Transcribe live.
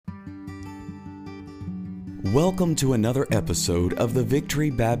Welcome to another episode of the Victory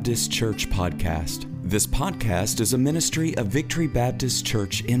Baptist Church podcast. This podcast is a ministry of Victory Baptist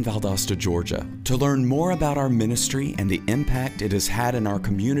Church in Valdosta, Georgia. To learn more about our ministry and the impact it has had in our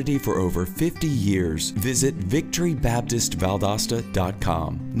community for over 50 years, visit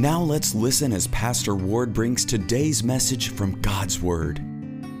victorybaptistvaldosta.com. Now let's listen as Pastor Ward brings today's message from God's Word.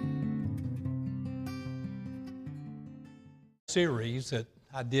 Series that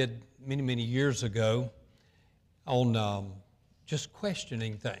I did many years ago on just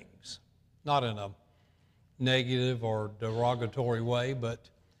questioning things, not in a negative or derogatory way, but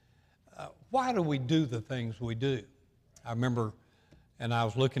why do we do the things we do? I remember, and I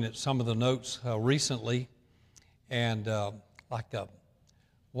was looking at some of the notes recently, and why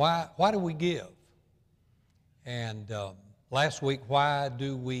do we give? And last week, why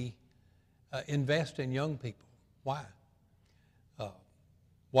do we invest in young people? Why?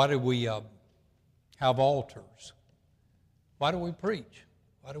 Why do we have altars? Why do we preach?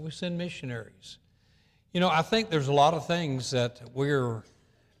 Why do we send missionaries? You know, I think there's a lot of things that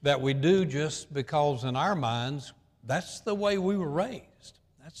we do just because in our minds, that's the way we were raised.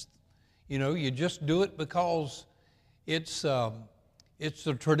 You just do it because it's the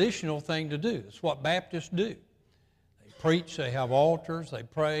traditional thing to do. It's what Baptists do. They preach, they have altars, they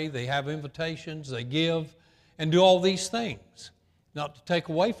pray, they have invitations, they give, and do all these things. Not to take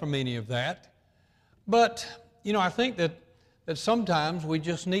away from any of that, but, I think that sometimes we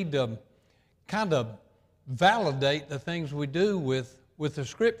just need to kind of validate the things we do with the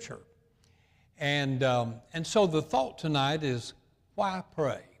Scripture. And so the thought tonight is, why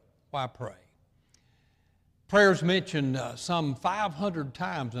pray? Why pray? Prayer's mentioned some 500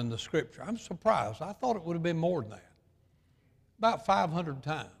 times in the Scripture. I'm surprised. I thought it would have been more than that. About 500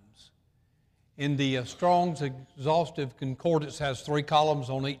 times. In the Strong's Exhaustive Concordance has 3 columns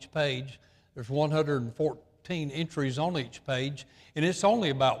on each page. There's 114 entries on each page, and it's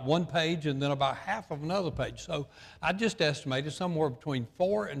only about one page and then about half of another page. So I just estimated somewhere between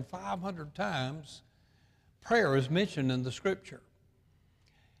 400 and 500 times prayer is mentioned in the Scripture.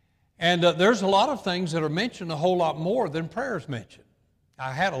 And there's a lot of things that are mentioned a whole lot more than prayer is mentioned.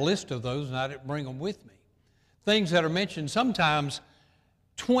 I had a list of those, and I didn't bring them with me. Things that are mentioned sometimes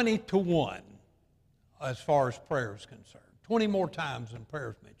 20 to 1 as far as prayer is concerned. 20 more times than prayer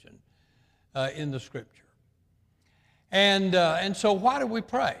is mentioned in the Scripture. And so why do we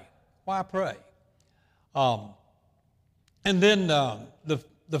pray? Why pray? And then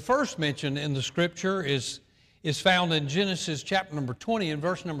the first mention in the Scripture is found in Genesis chapter number 20 and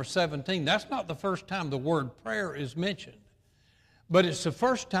verse number 17. That's not the first time the word prayer is mentioned, but it's the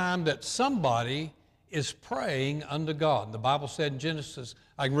first time that somebody is praying unto God. The Bible said in Genesis,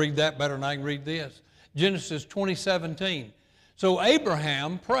 I can read that better than I can read this, Genesis 20:17. So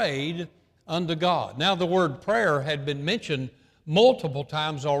Abraham prayed unto God. Now the word prayer had been mentioned multiple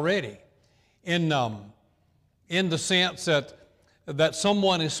times already in the sense that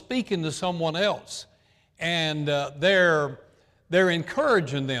someone is speaking to someone else, and they're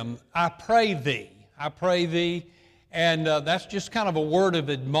encouraging them. I pray thee, and that's just kind of a word of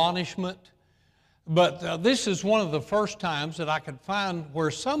admonishment. But this is one of the first times that I could find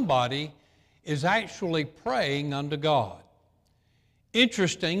where somebody is actually praying unto God.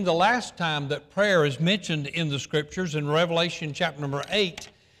 Interesting, the last time that prayer is mentioned in the Scriptures in Revelation chapter number 8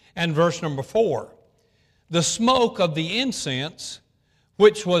 and verse number 4. The smoke of the incense,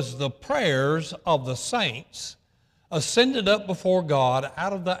 which was the prayers of the saints, ascended up before God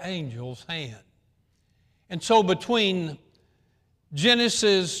out of the angel's hand. And so between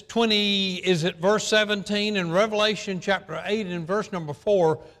Genesis 20, verse 17, and Revelation chapter 8 and verse number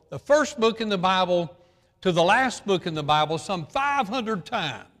 4, the first book in the Bible to the last book in the Bible, some 500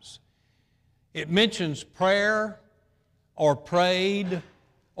 times, it mentions prayer or prayed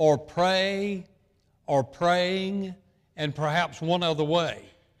or pray or praying, and perhaps one other way.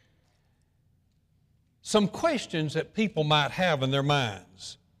 Some questions that people might have in their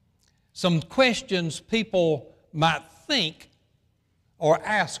minds. Some questions people might think or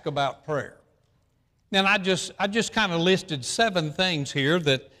ask about prayer. Now, I just kind of listed 7 things here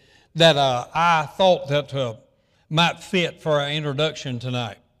that I thought that might fit for our introduction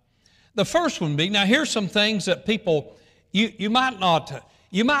tonight. The first one being, now here's some things that people, you might not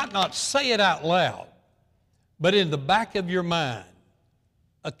say it out loud, but in the back of your mind,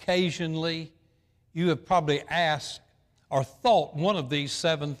 occasionally you have probably asked or thought one of these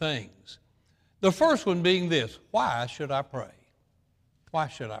 7 things. The first one being this: why should I pray? Why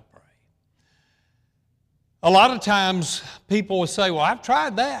should I pray? A lot of times people will say, well, I've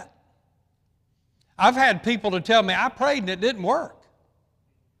tried that. I've had people to tell me, I prayed and it didn't work.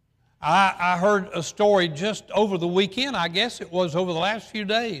 I heard a story just over the weekend, I guess it was over the last few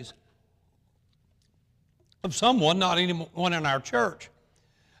days, of someone, not anyone in our church,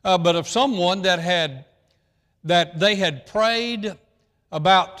 but of someone that they had prayed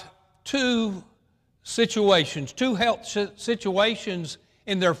about two health situations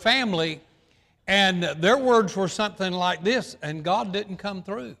in their family, and their words were something like this, and God didn't come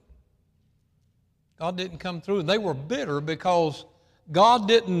through. God didn't come through. They were bitter because God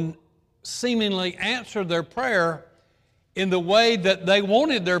didn't seemingly answer their prayer in the way that they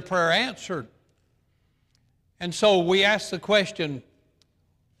wanted their prayer answered. And so we asked the question,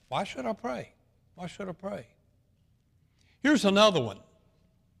 why should I pray? Why should I pray? Here's another one,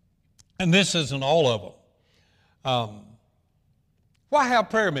 and this isn't all of them. Why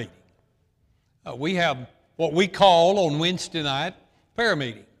have prayer meeting? We have what we call on Wednesday night prayer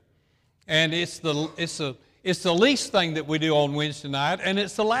meeting, and it's the least thing that we do on Wednesday night, and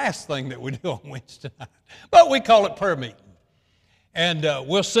it's the last thing that we do on Wednesday night. But we call it prayer meeting. And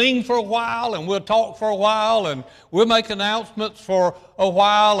we'll sing for a while, and we'll talk for a while, and we'll make announcements for a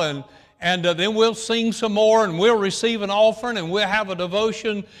while, and then we'll sing some more, and we'll receive an offering, and we'll have a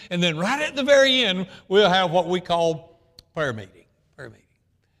devotion, and then right at the very end, we'll have what we call prayer meeting. Prayer meeting.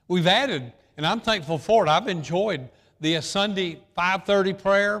 We've added, and I'm thankful for it, I've enjoyed the Sunday 5:30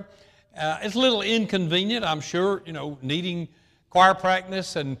 prayer. It's a little inconvenient, I'm sure, needing choir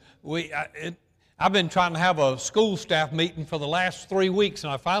practice, and I've been trying to have a school staff meeting for the last 3 weeks,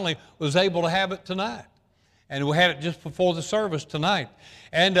 and I finally was able to have it tonight. And we had it just before the service tonight.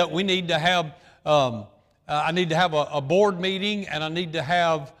 And we need to have, I need to have a board meeting, and I need to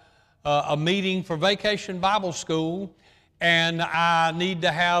have a meeting for Vacation Bible School, and I need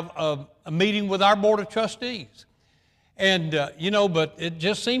to have a meeting with our Board of Trustees. And, but it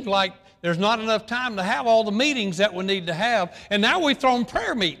just seems like there's not enough time to have all the meetings that we need to have. And now we've thrown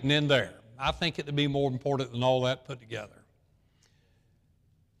prayer meeting in there. I think it to be more important than all that put together.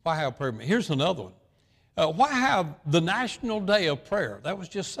 Why have prayer meeting? Here's another one. Why have the National Day of Prayer? That was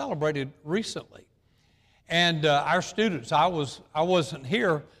just celebrated recently. And our students, I wasn't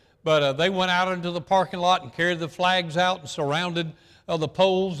here, but they went out into the parking lot and carried the flags out and surrounded the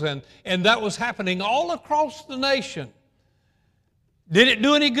poles, and that was happening all across the nation. Did it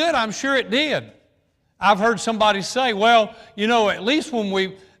do any good? I'm sure it did. I've heard somebody say, well, at least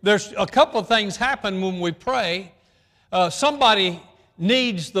there's a couple of things happen when we pray. Somebody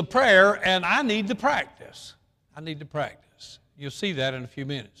needs the prayer, and I need the practice. I need to practice. You'll see that in a few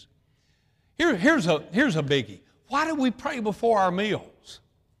minutes. Here's a biggie. Why do we pray before our meals?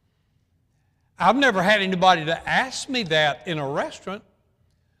 I've never had anybody to ask me that in a restaurant,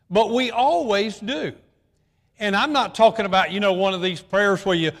 but we always do. And I'm not talking about, one of these prayers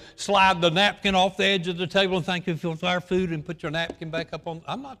where you slide the napkin off the edge of the table and thank you for our food and put your napkin back up on.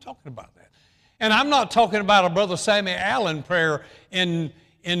 I'm not talking about that. And I'm not talking about a Brother Sammy Allen prayer in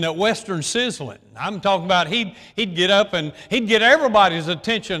the Western Sizzling. I'm talking about he'd get up and he'd get everybody's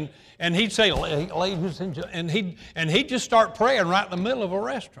attention, and he'd say, ladies and he'd just start praying right in the middle of a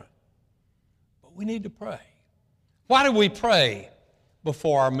restaurant. But we need to pray. Why do we pray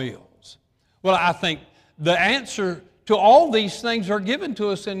before our meals? Well, I think the answer to all these things are given to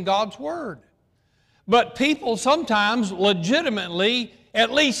us in God's Word. But people sometimes legitimately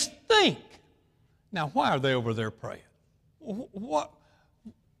at least think, now why are they over there praying?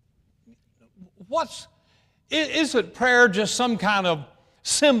 Isn't prayer just some kind of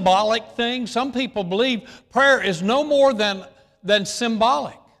symbolic thing? Some people believe prayer is no more than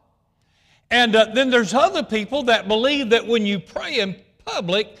symbolic. And then there's other people that believe that when you pray in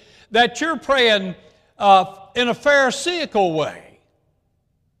public, that you're praying in a Pharisaical way.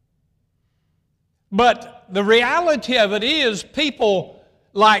 But the reality of it is people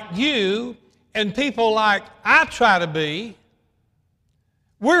like you and people like I try to be,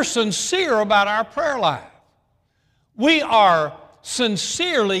 we're sincere about our prayer life. We are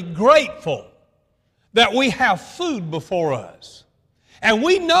sincerely grateful that we have food before us. And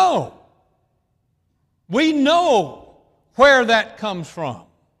we know where that comes from.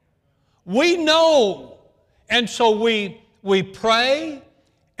 We know, and so we pray,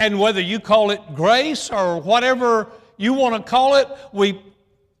 and whether you call it grace or whatever you want to call it,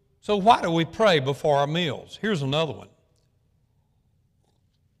 so why do we pray before our meals? Here's another one.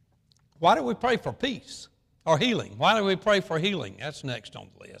 Why do we pray for peace or healing? Why do we pray for healing? That's next on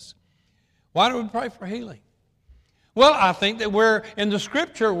the list. Why do we pray for healing? Well, I think that we're in the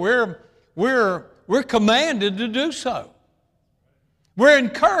Scripture, we're commanded to do so. We're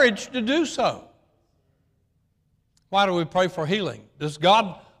encouraged to do so. Why do we pray for healing? Does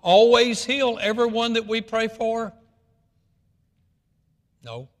God always heal everyone that we pray for?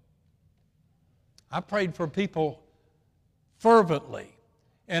 No. I prayed for people fervently.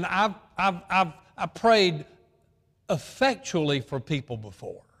 And I've prayed effectually for people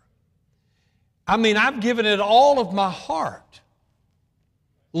before. I mean, I've given it all of my heart.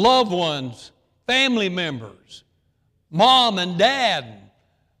 Loved ones, family members, mom and dad,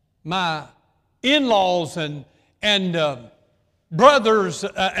 my in-laws and brothers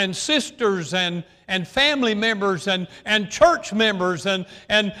and sisters and family members and church members and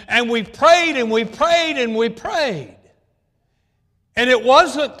we prayed and we prayed and we prayed. And it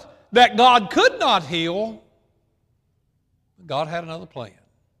wasn't that God could not heal. God had another plan.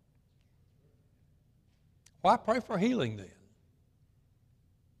 Why pray for healing then?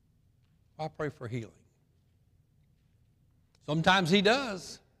 Why pray for healing? Sometimes He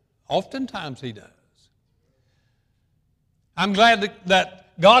does. Oftentimes He does. I'm glad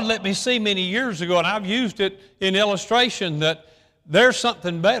that God let me see many years ago, and I've used it in illustration, that there's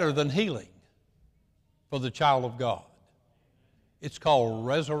something better than healing for the child of God. It's called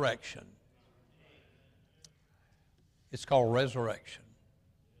resurrection. It's called resurrection.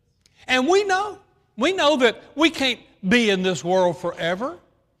 And we know that we can't be in this world forever.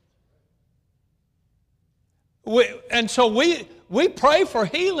 And so we pray for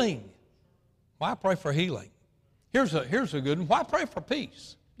healing. Why pray for healing? Here's a good one. Why pray for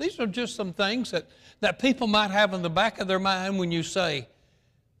peace? These are just some things that people might have in the back of their mind when you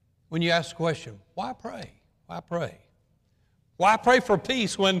ask the question, why pray? Why pray? Why pray for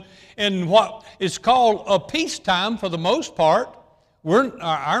peace when in what is called a peacetime for the most part,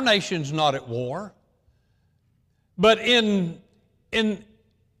 our nation's not at war. But in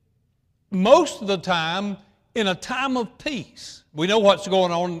most of the time, in a time of peace, we know what's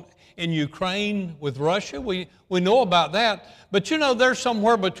going on in Ukraine with Russia. We know about that. But you know, there's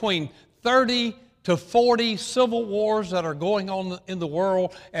somewhere between 30 to 40 civil wars that are going on in the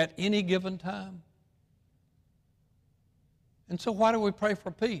world at any given time. And so why do we pray for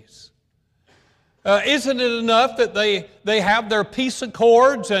peace? Isn't it enough that they have their peace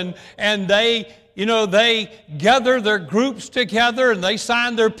accords and they gather their groups together and they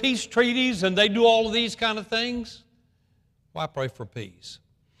sign their peace treaties and they do all of these kind of things? Why pray for peace?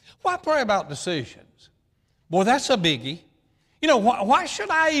 Why pray about decisions? Boy, that's a biggie. You know, why should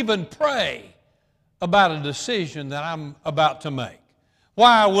I even pray about a decision that I'm about to make?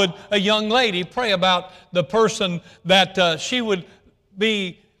 Why would a young lady pray about the person that she would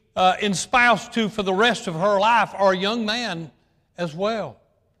be espoused to for the rest of her life, or a young man as well?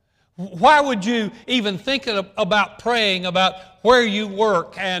 Why would you even think about praying about where you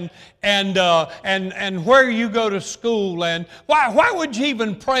work and where you go to school? And why would you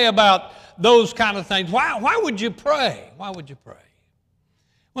even pray about those kind of things? Why would you pray? Why would you pray?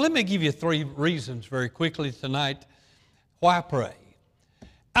 Well, let me give you 3 reasons very quickly tonight why pray.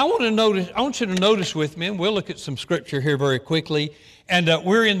 I want you to notice with me, and we'll look at some scripture here very quickly. And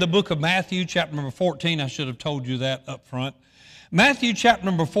we're in the book of Matthew, chapter number 14. I should have told you that up front. Matthew, chapter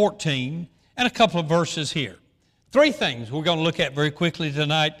number 14, and a couple of verses here. 3 things we're going to look at very quickly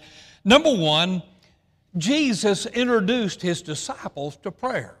tonight. Number 1, Jesus introduced His disciples to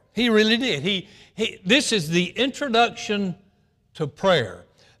prayer. He really did. This is the introduction to prayer.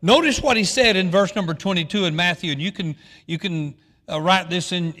 Notice what He said in verse number 22 in Matthew, and you can write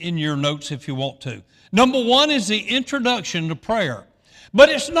this in your notes if you want to. Number 1 is the introduction to prayer. But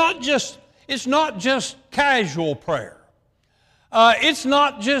it's not just casual prayer. It's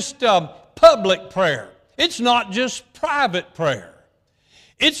not just public prayer. It's not just private prayer.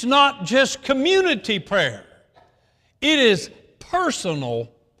 It's not just community prayer. It is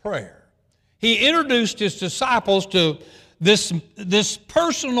personal prayer. He introduced His disciples to this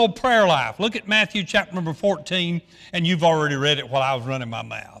personal prayer life. Look at Matthew chapter number 14, and you've already read it while I was running my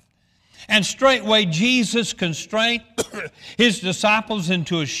mouth. And straightway Jesus constrained His disciples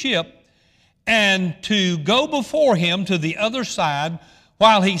into a ship and to go before Him to the other side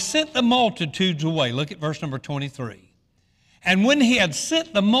while He sent the multitudes away. Look at verse number 23. And when He had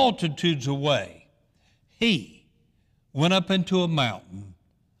sent the multitudes away, He went up into a mountain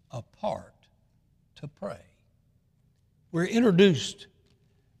apart to pray. We're introduced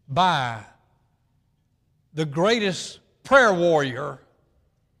by the greatest prayer warrior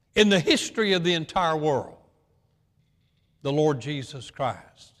in the history of the entire world, the Lord Jesus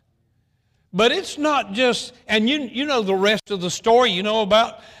Christ. But it's not just, and you know the rest of the story. You know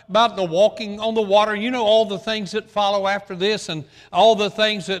about the walking on the water. You know all the things that follow after this and all the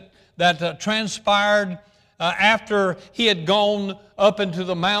things that transpired after He had gone up into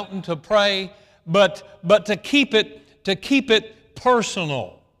the mountain to pray. But to keep it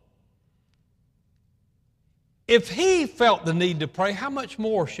personal. If He felt the need to pray, how much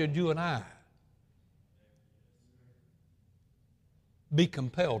more should you and I? be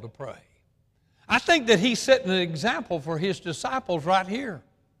compelled to pray. I think that he's setting an example for his disciples right here.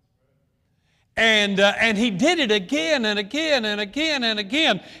 And he did it again and again and again and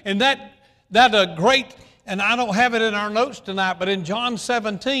again. And that great, and I don't have it in our notes tonight, but in John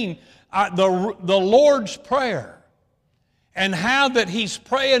 17, the Lord's Prayer, and how that he's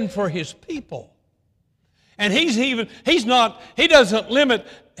praying for his people. And he doesn't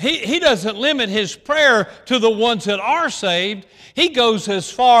limit his prayer to the ones that are saved. He goes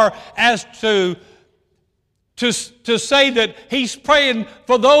as far as to say that he's praying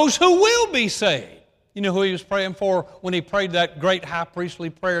for those who will be saved. You know who he was praying for when he prayed that great high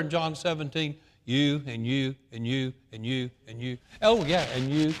priestly prayer in John 17? You and you and you and you and you. Oh yeah, and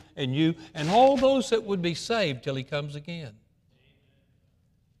you and all those that would be saved till he comes again.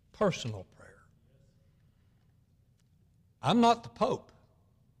 Personal prayer. I'm not the Pope.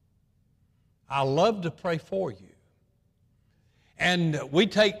 I love to pray for you. And we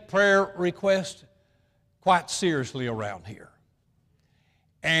take prayer requests quite seriously around here.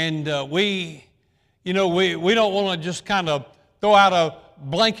 And we don't want to just kind of throw out a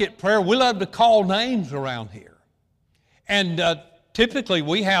blanket prayer. We love to call names around here. And typically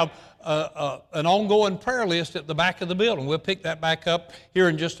we have an ongoing prayer list at the back of the building. We'll pick that back up here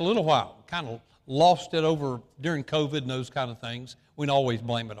in just a little while. Kind of lost it over during COVID and those kind of things. We can always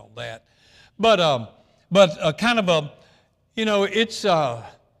blame it on that. But kind of a,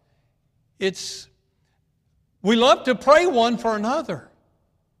 we love to pray one for another.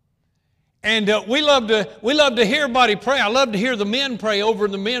 And we love to hear everybody pray. I love to hear the men pray over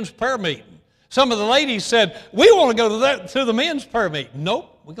in the men's prayer meeting. Some of the ladies said, we want to go to the men's prayer meeting.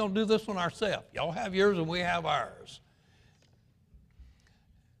 Nope, we're going to do this one ourselves. Y'all have yours and we have ours.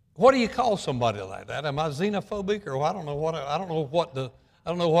 What do you call somebody like that? Am I xenophobic, or I don't know what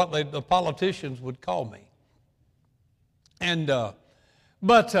the politicians would call me. And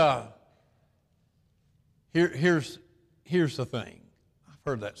here's the thing. I've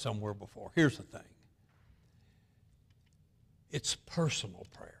heard that somewhere before. Here's the thing. It's personal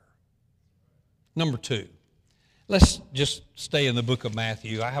prayer. Number 2, let's just stay in the book of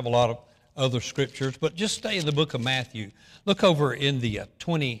Matthew. I have a lot of other scriptures, but just stay in the book of Matthew. Look over in the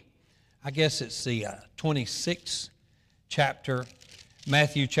 26th chapter,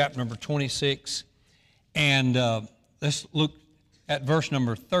 Matthew chapter number 26, and let's look at verse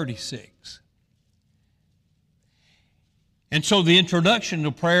number 36. And so the introduction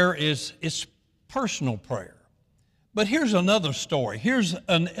to prayer is personal prayer. But here's another story. Here's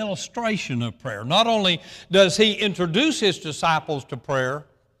an illustration of prayer. Not only does he introduce his disciples to prayer,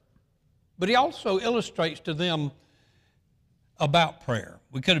 but he also illustrates to them about prayer.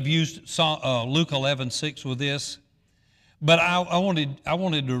 We could have used Luke 11:6 with this, but I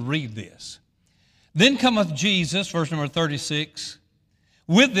wanted to read this. Then cometh Jesus, verse number 36,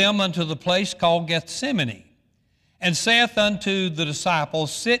 with them unto the place called Gethsemane, and saith unto the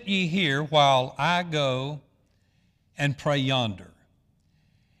disciples, Sit ye here while I go and pray yonder.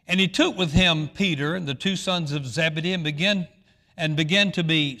 And he took with him Peter and the 2 sons of Zebedee, and began to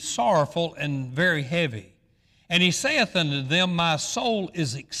be sorrowful and very heavy. And he saith unto them, My soul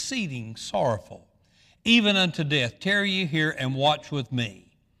is exceeding sorrowful, even unto death. Tarry ye here and watch with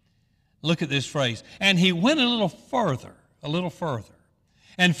me. Look at this phrase. And he went a little further,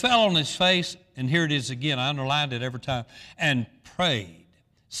 and fell on his face, and here it is again, I underlined it every time, and prayed,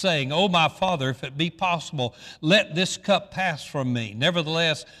 saying, O my Father, if it be possible, let this cup pass from me.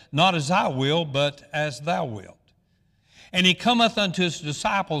 Nevertheless, not as I will, but as thou wilt. And he cometh unto his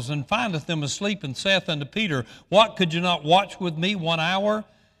disciples, and findeth them asleep, and saith unto Peter, What, could you not watch with me 1 hour?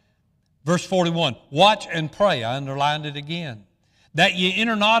 Verse 41, watch and pray. I underlined it again. That ye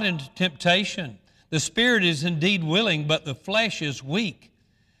enter not into temptation. The spirit is indeed willing, but the flesh is weak.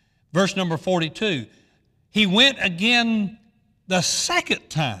 Verse number 42, he went again the second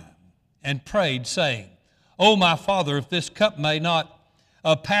time and prayed, saying, O my Father, if this cup may not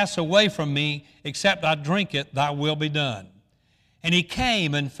pass away from me, except I drink it, thy will be done. And he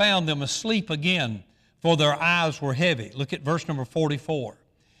came and found them asleep again, for their eyes were heavy. Look at verse number 44.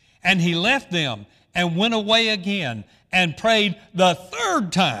 And he left them and went away again and prayed the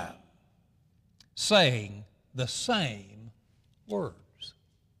third time, saying the same words.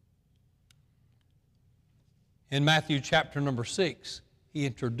 In Matthew chapter number 6, he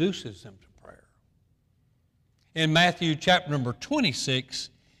introduces them to prayer. In Matthew chapter number 26,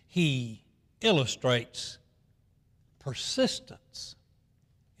 he illustrates persistence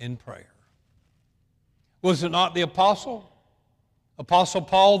in prayer. Was it not the Apostle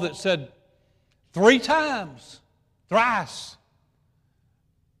Paul, that said 3 times, thrice,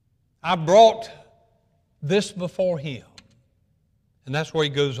 I brought this before him, And that's where he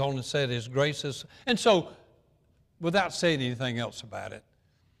goes on and said his grace is. And so, without saying anything else about it,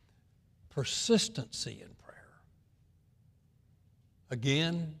 persistency in prayer.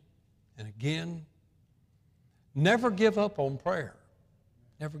 Again and again. Never give up on prayer.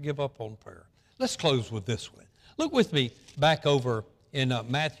 Never give up on prayer. Let's close with this one. Look with me back over in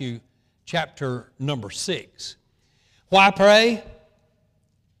Matthew chapter number 6. Why pray?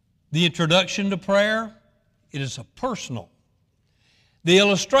 The introduction to prayer, it is a personal. The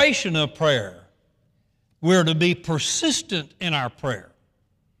illustration of prayer, we're to be persistent in our prayer.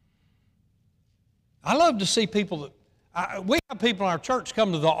 I love to see people that, we have people in our church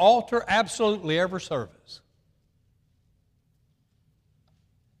come to the altar absolutely every service.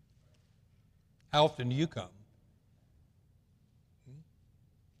 How often do you come?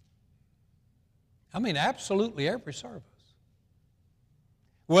 I mean, absolutely every service.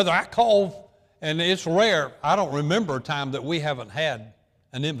 Whether I call, and it's rare, I don't remember a time that we haven't had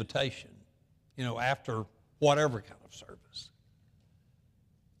an invitation, after whatever kind of service.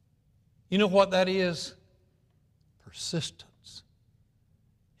 You know what that is? Persistence.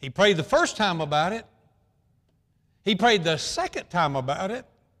 He prayed the first time about it. He prayed the second time about it.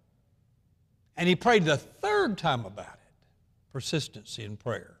 And he prayed the third time about it. Persistency in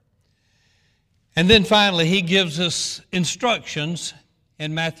prayer. And then finally, he gives us instructions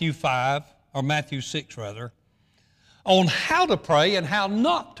in Matthew 6 on how to pray and how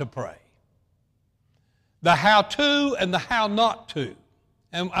not to pray. The how to and the how not to.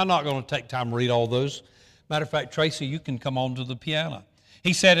 And I'm not going to take time to read all those. Matter of fact, Tracy, you can come on to the piano.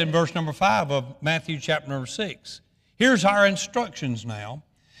 He said in verse number 5 of Matthew chapter number 6, here's our instructions now.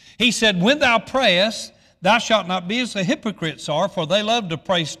 He said, when thou prayest, thou shalt not be as the hypocrites are, for they love to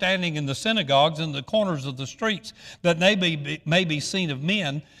pray standing in the synagogues and the corners of the streets, that they may be seen of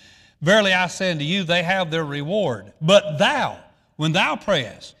men. Verily I say unto you, they have their reward. But thou, when thou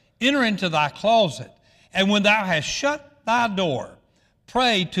prayest, enter into thy closet, and when thou hast shut thy door,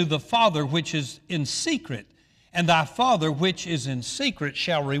 pray to the Father which is in secret, and thy Father which is in secret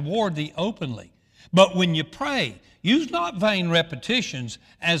shall reward thee openly. But when you pray, use not vain repetitions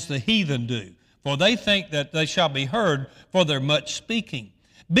as the heathen do, for they think that they shall be heard for their much speaking.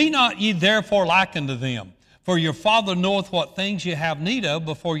 Be not ye therefore like unto them, for your Father knoweth what things ye have need of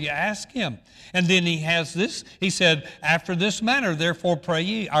before ye ask him. And then he has this, he said, after this manner therefore pray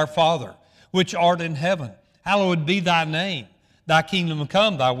ye, our Father, which art in heaven, hallowed be thy name. Thy kingdom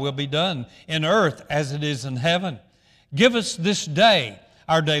come, thy will be done in earth as it is in heaven. Give us this day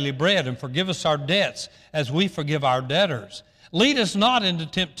our daily bread, and forgive us our debts as we forgive our debtors. Lead us not into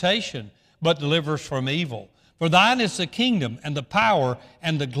temptation, but deliver us from evil. For thine is the kingdom and the power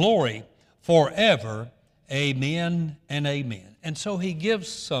and the glory forever. Amen and amen. And so he gives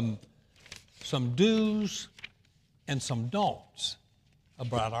some do's and some don'ts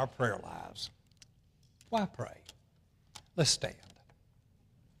about our prayer lives. Why pray? Let's stand.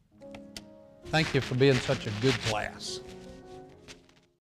 Thank you for being such a good class.